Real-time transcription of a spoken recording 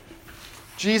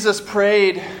Jesus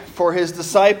prayed for his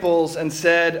disciples and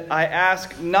said, I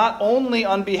ask not only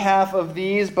on behalf of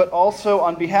these, but also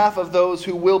on behalf of those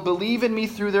who will believe in me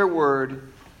through their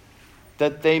word,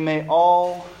 that they may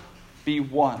all be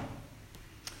one.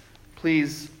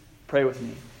 Please pray with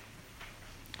me.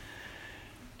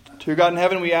 Dear God in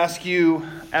heaven, we ask you,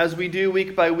 as we do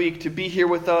week by week, to be here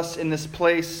with us in this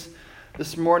place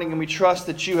this morning, and we trust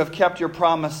that you have kept your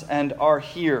promise and are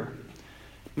here.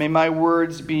 May my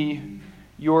words be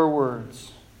your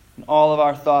words, and all of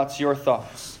our thoughts, your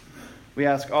thoughts. We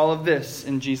ask all of this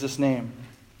in Jesus' name.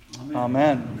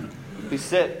 Amen. Please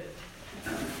sit.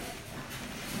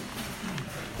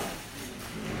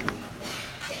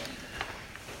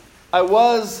 I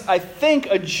was, I think,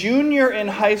 a junior in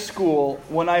high school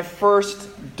when I first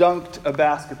dunked a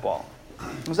basketball.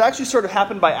 It was actually sort of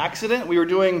happened by accident. We were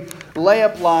doing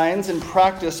layup lines in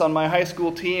practice on my high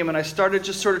school team, and I started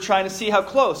just sort of trying to see how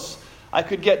close I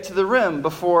could get to the rim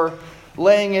before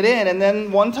laying it in. And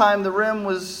then one time the rim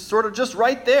was sort of just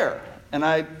right there, and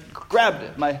I grabbed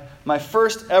it, my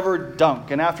first ever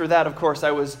dunk. And after that, of course,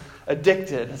 I was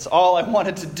addicted. It's all I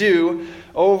wanted to do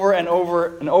over and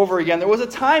over and over again. There was a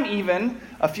time even,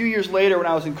 a few years later when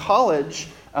I was in college,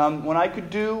 when I could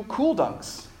do cool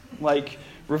dunks, like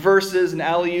reverses and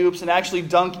alley-oops, and actually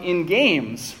dunk in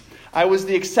games. I was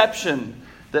the exception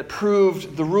that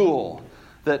proved the rule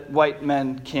that white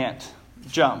men can't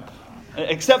jump.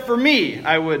 Except for me,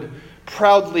 I would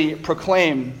proudly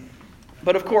proclaim.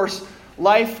 But of course,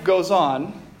 life goes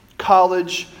on.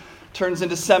 College turns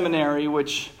into seminary,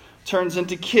 which turns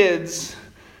into kids,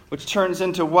 which turns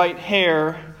into white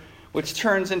hair, which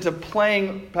turns into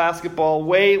playing basketball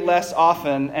way less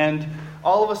often, and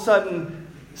all of a sudden,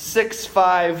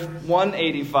 6'5",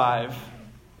 185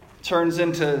 turns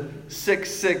into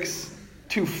 6'6",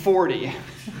 240.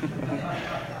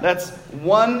 That's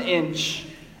 1 inch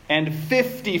and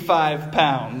 55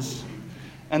 pounds.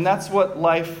 And that's what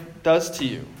life does to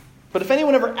you. But if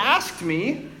anyone ever asked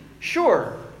me,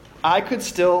 sure, I could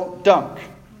still dunk.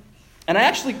 And I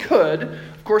actually could.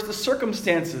 Of course, the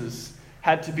circumstances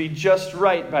had to be just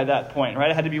right by that point, right?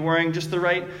 I had to be wearing just the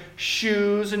right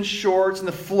shoes and shorts, and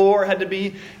the floor had to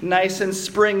be nice and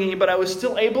springy, but I was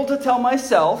still able to tell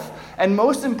myself, and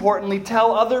most importantly,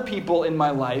 tell other people in my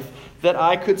life, that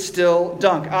I could still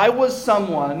dunk. I was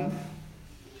someone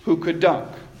who could dunk.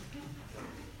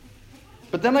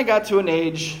 But then I got to an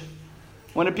age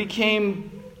when it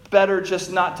became better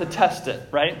just not to test it,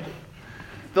 right?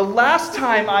 The last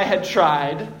time I had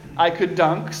tried, I could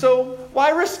dunk, so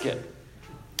why risk it?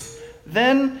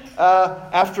 Then,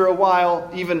 after a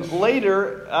while, even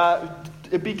later,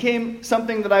 it became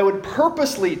something that I would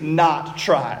purposely not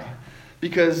try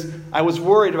because I was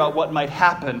worried about what might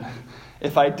happen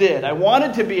if I did. I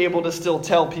wanted to be able to still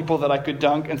tell people that I could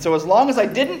dunk, and so as long as I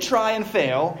didn't try and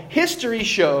fail, history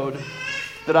showed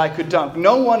that I could dunk.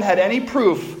 No one had any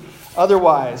proof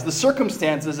otherwise. The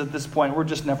circumstances at this point were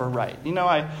just never right. You know,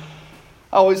 I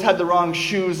always had the wrong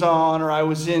shoes on, or I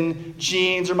was in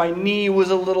jeans, or my knee was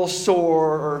a little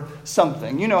sore, or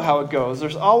something. You know how it goes.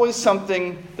 There's always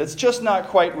something that's just not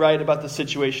quite right about the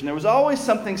situation. There was always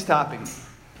something stopping me.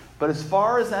 But as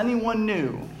far as anyone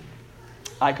knew,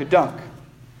 I could dunk.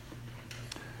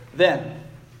 Then,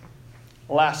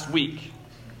 last week,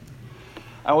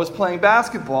 I was playing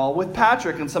basketball with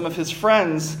Patrick and some of his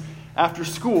friends after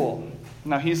school.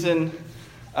 Now, he's in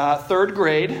third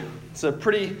grade. It's a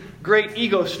pretty great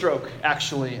ego stroke,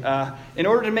 actually. In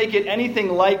order to make it anything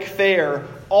like fair,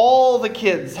 all the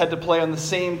kids had to play on the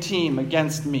same team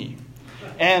against me.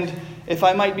 And if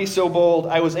I might be so bold,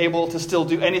 I was able to still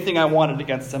do anything I wanted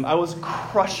against them. I was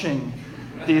crushing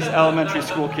these elementary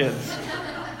school kids.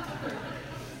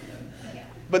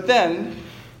 But then,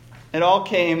 it all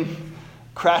came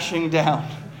crashing down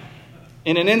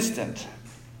in an instant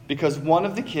because one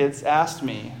of the kids asked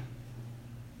me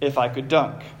if I could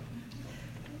dunk.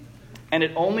 And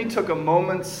it only took a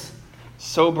moment's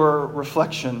sober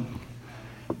reflection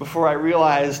before I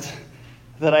realized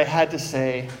that I had to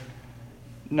say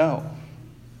no.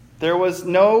 There was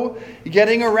no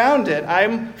getting around it.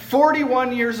 I'm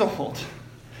 41 years old.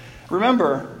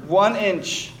 Remember, 1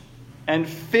 inch and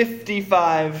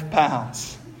 55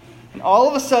 pounds. And all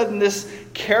of a sudden, this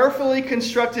carefully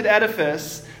constructed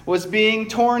edifice was being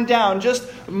torn down just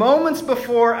moments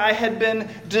before I had been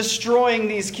destroying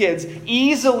these kids,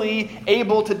 easily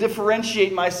able to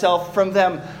differentiate myself from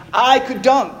them. I could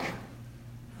dunk,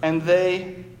 and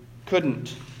they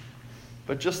couldn't.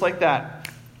 But just like that,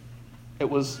 it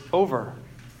was over.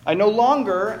 I no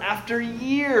longer, after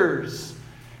years,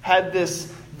 had this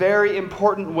very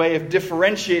important way of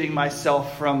differentiating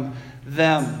myself from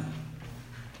them.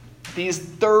 these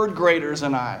third graders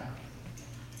and I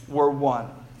were one.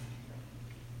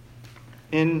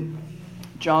 In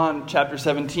John chapter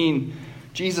 17,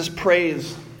 Jesus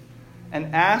prays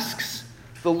and asks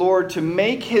the Lord to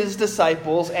make his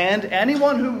disciples and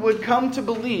anyone who would come to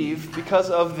believe because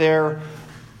of their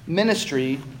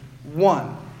ministry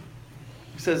one.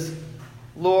 He says,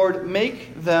 Lord,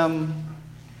 make them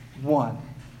one.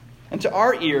 And to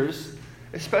our ears,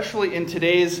 especially in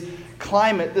today's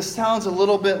climate, this sounds a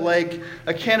little bit like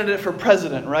a candidate for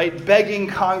president, right? Begging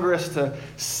Congress to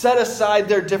set aside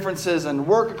their differences and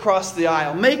work across the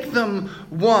aisle. Make them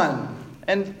one.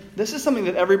 And this is something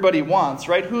that everybody wants,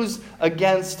 right? Who's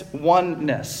against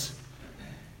oneness?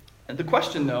 And the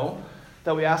question, though,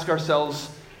 that we ask ourselves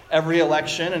every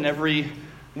election and every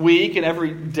week and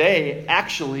every day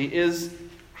actually is,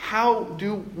 how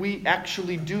do we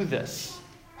actually do this?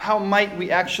 How might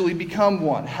we actually become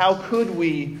one? How could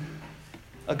we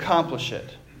accomplish it?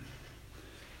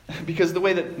 Because the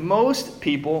way that most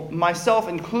people, myself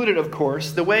included of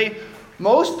course, the way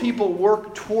most people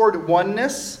work toward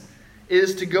oneness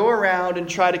is to go around and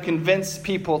try to convince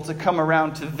people to come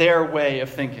around to their way of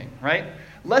thinking, right?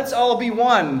 Let's all be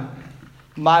one,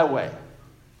 my way.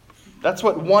 That's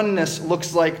what oneness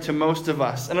looks like to most of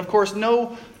us. And of course,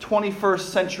 no 21st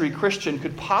century Christian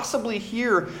could possibly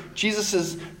hear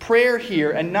Jesus' prayer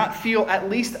here and not feel at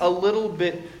least a little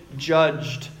bit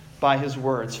judged by his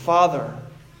words. Father,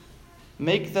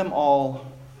 make them all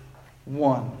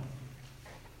one.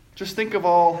 Just think of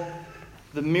all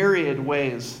the myriad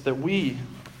ways that we,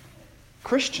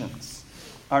 Christians,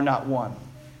 are not one.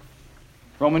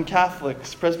 Roman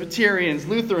Catholics, Presbyterians,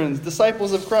 Lutherans,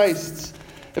 Disciples of Christ,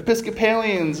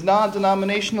 Episcopalians,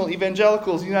 non-denominational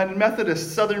evangelicals, United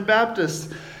Methodists, Southern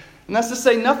Baptists. And that's to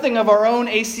say nothing of our own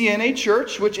ACNA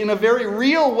church, which in a very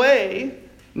real way,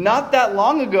 not that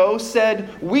long ago,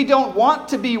 said, we don't want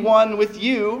to be one with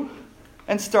you,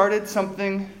 and started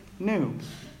something new.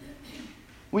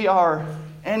 We are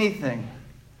anything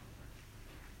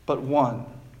but one.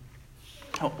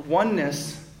 Now,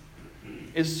 oneness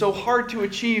is so hard to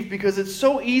achieve because it's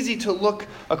so easy to look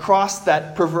across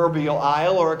that proverbial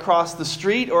aisle or across the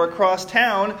street or across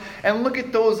town and look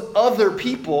at those other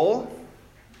people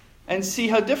and see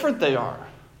how different they are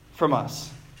from us.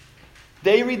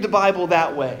 They read the Bible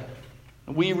that way.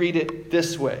 We read it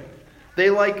this way. They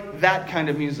like that kind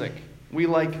of music. We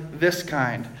like this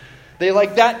kind. They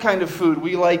like that kind of food.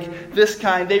 We like this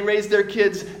kind. They raise their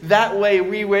kids that way.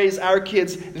 We raise our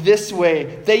kids this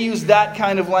way. They use that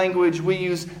kind of language. We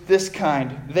use this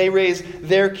kind. They raise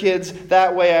their kids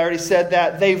that way. I already said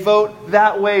that. They vote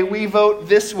that way. We vote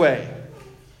this way.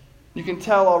 You can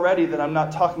tell already that I'm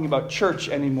not talking about church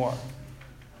anymore,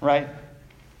 right?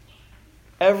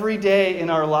 Every day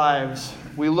in our lives,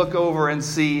 we look over and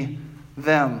see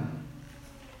them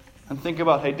and think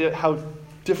about how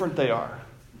different they are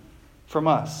from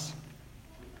us.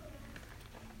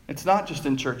 It's not just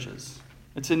in churches.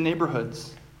 It's in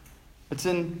neighborhoods. It's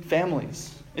in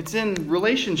families. It's in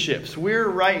relationships. We're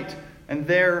right and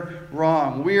they're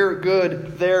wrong. We're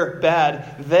good, they're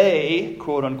bad. They,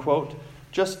 quote unquote,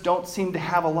 just don't seem to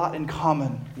have a lot in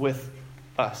common with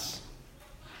us.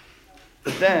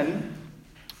 But then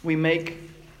we make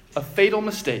a fatal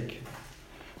mistake.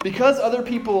 Because other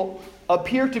people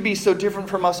appear to be so different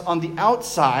from us on the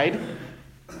outside,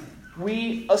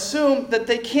 we assume that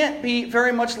they can't be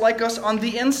very much like us on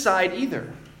the inside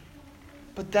either.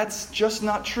 But that's just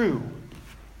not true.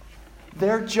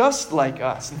 They're just like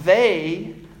us.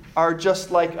 They are just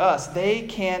like us. They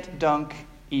can't dunk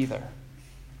either.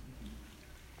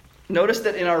 Notice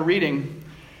that in our reading,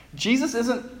 Jesus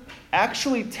isn't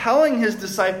actually telling his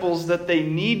disciples that they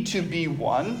need to be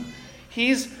one.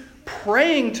 He's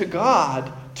praying to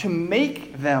God to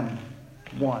make them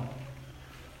one.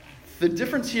 The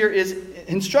difference here is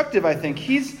instructive, I think.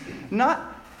 He's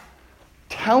not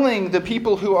telling the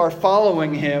people who are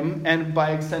following him, and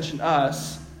by extension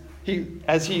us,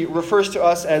 as he refers to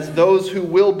us as those who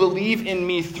will believe in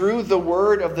me through the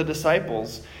word of the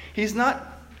disciples, he's not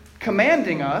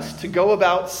commanding us to go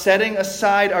about setting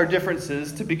aside our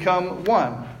differences to become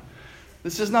one.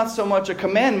 This is not so much a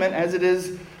commandment as it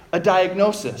is a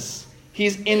diagnosis.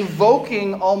 He's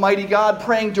invoking Almighty God,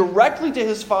 praying directly to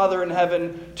his Father in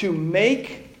heaven to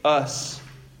make us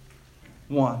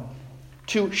one.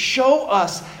 To show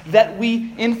us that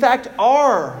we, in fact,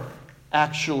 are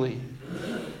actually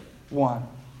one.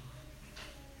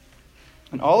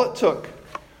 And all it took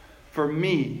for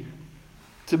me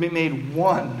to be made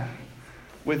one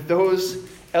with those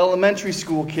elementary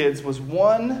school kids was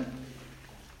one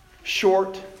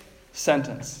short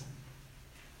sentence.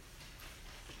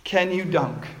 Can you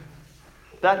dunk?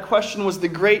 That question was the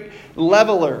great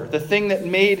leveler, the thing that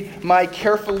made my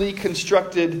carefully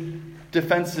constructed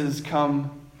defenses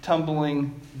come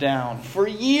tumbling down. For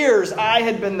years, I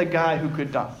had been the guy who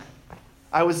could dunk.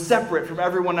 I was separate from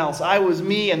everyone else. I was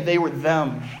me and they were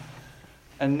them.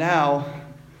 And now,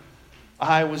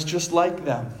 I was just like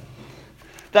them.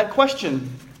 That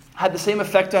question had the same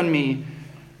effect on me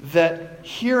that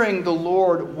hearing the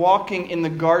Lord walking in the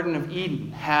Garden of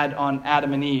Eden had on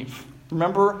Adam and Eve.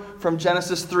 Remember from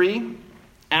Genesis 3?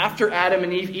 After Adam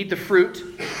and Eve eat the fruit,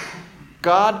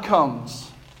 God comes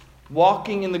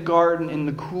walking in the garden in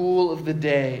the cool of the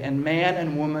day, and man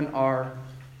and woman are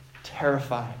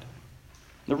terrified.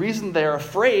 The reason they are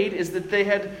afraid is that they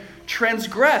had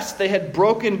transgressed, they had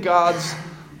broken God's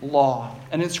law.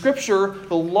 And in Scripture,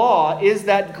 the law is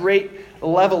that great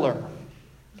leveler.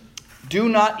 Do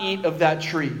not eat of that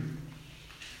tree.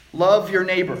 Love your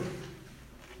neighbor.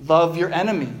 Love your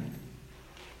enemy.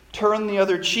 Turn the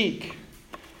other cheek.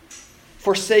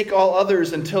 Forsake all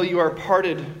others until you are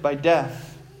parted by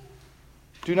death.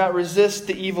 Do not resist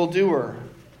the evildoer.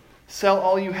 Sell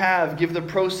all you have, give the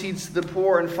proceeds to the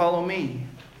poor, and follow me.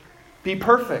 Be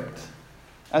perfect,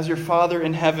 as your Father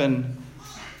in heaven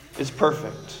is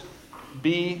perfect.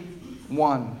 Be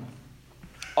one.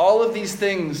 All of these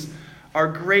things are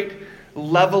great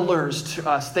levelers to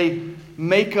us. They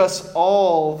make us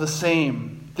all the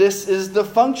same. This is the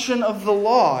function of the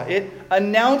law. It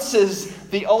announces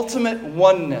the ultimate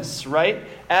oneness, right?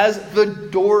 As the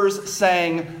Doors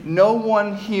sang, no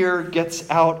one here gets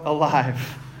out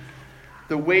alive.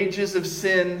 The wages of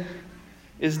sin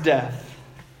is death.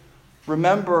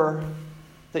 Remember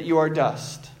that you are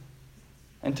dust,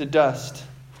 and to dust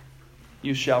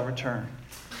you shall return.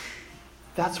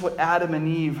 That's what Adam and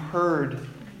Eve heard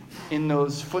in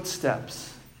those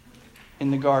footsteps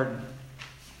in the garden.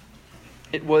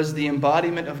 It was the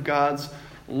embodiment of God's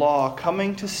law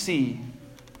coming to see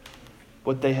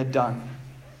what they had done.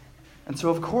 And so,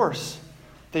 of course,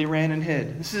 they ran and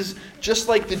hid. This is just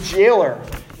like the jailer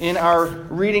in our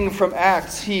reading from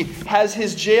Acts. He has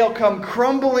his jail come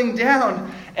crumbling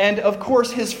down. And, of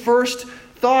course, his first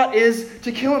thought is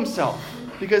to kill himself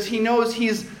because he knows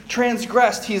he's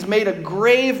transgressed. He's made a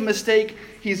grave mistake.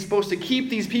 He's supposed to keep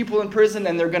these people in prison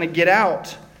and they're going to get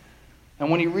out. And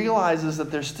when he realizes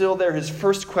that they're still there, his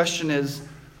first question is,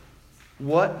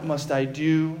 what must I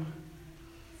do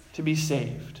to be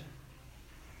saved?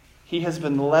 He has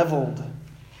been leveled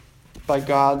by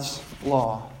God's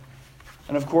law.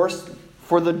 And of course,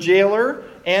 for the jailer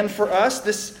and for us,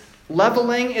 this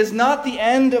leveling is not the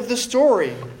end of the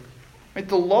story. Right?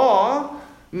 The law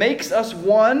makes us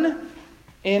one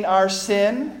in our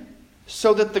sin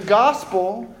so that the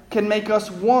gospel can make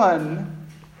us one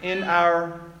in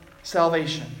our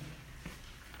salvation.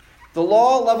 The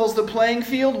law levels the playing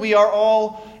field. We are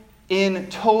all in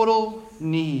total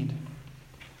need.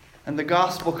 And the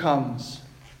gospel comes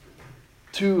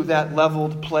to that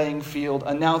leveled playing field,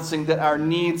 announcing that our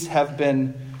needs have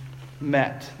been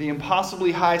met. The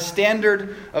impossibly high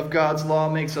standard of God's law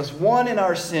makes us one in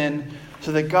our sin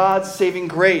so that God's saving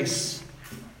grace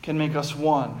can make us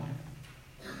one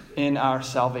in our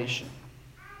salvation.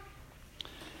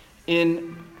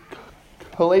 In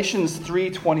Galatians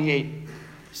 3:28,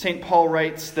 St. Paul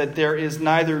writes that there is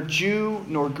neither Jew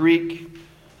nor Greek,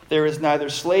 there is neither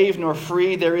slave nor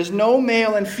free, there is no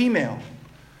male and female,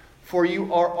 for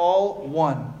you are all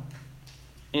one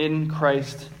in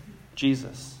Christ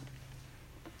Jesus.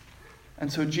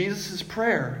 And so Jesus'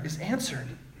 prayer is answered.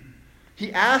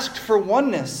 He asked for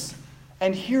oneness,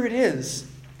 and here it is.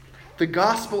 The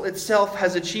gospel itself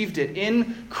has achieved it.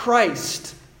 In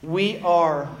Christ, we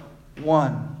are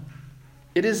one.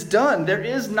 It is done. There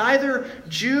is neither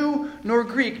Jew nor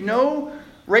Greek, no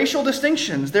racial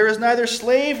distinctions. There is neither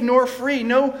slave nor free,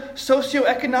 no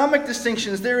socioeconomic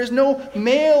distinctions. There is no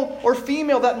male or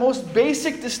female, that most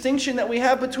basic distinction that we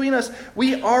have between us.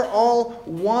 We are all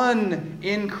one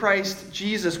in Christ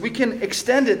Jesus. We can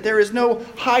extend it. There is no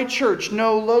high church,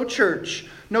 no low church,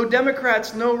 no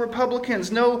Democrats, no Republicans,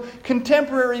 no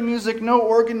contemporary music, no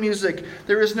organ music.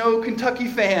 There is no Kentucky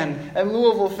fan and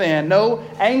Louisville fan, no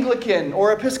Anglican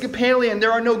or Episcopalian.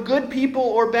 There are no good people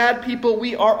or bad people.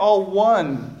 We are all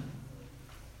one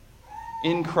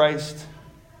in Christ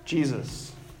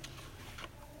Jesus.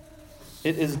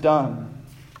 It is done.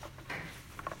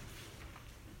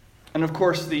 And of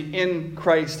course, the in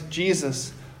Christ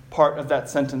Jesus part of that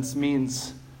sentence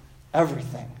means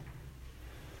everything.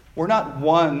 We're not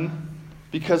one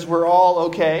because we're all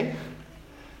okay.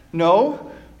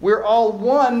 No, we're all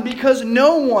one because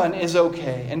no one is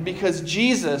okay and because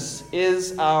Jesus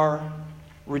is our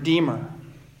Redeemer.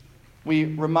 We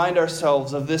remind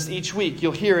ourselves of this each week.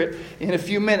 You'll hear it in a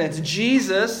few minutes.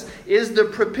 Jesus is the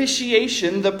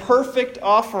propitiation, the perfect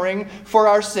offering for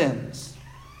our sins.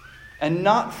 And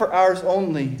not for ours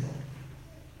only,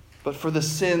 but for the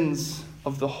sins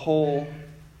of the whole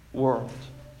world.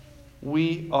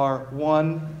 We are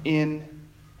one in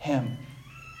Him.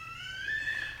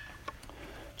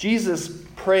 Jesus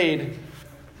prayed,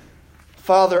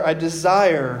 "Father, I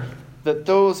desire that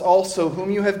those also whom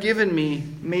you have given me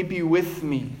may be with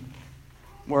me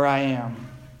where I am,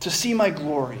 to see my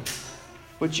glory,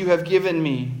 which you have given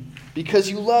me, because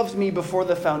you loved me before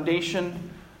the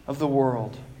foundation of the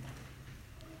world."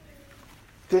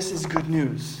 This is good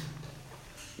news.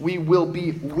 We will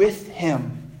be with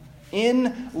Him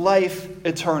in life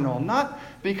eternal, not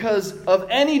because of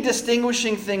any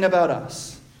distinguishing thing about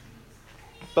us,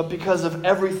 but because of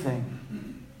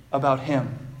everything about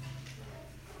Him.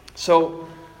 So,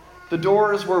 the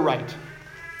doors were right.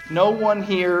 No one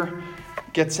here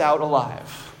gets out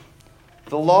alive.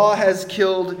 The law has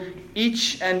killed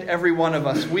each and every one of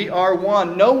us. We are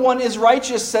one. No one is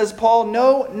righteous, says Paul.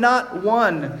 No, not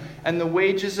one. And the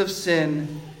wages of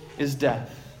sin is death.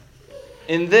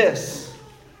 In this,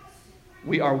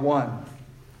 we are one.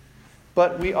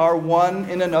 But we are one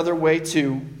in another way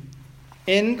too.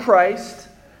 In Christ,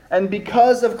 and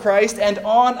because of Christ, and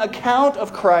on account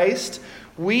of Christ,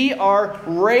 we are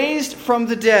raised from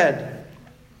the dead.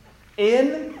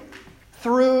 In,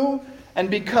 through, and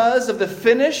because of the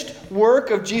finished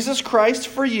work of Jesus Christ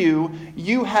for you,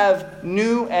 you have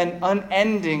new and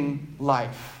unending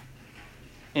life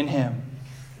in Him.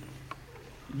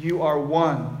 You are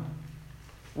one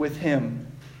with Him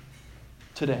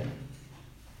today.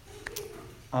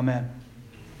 Amen.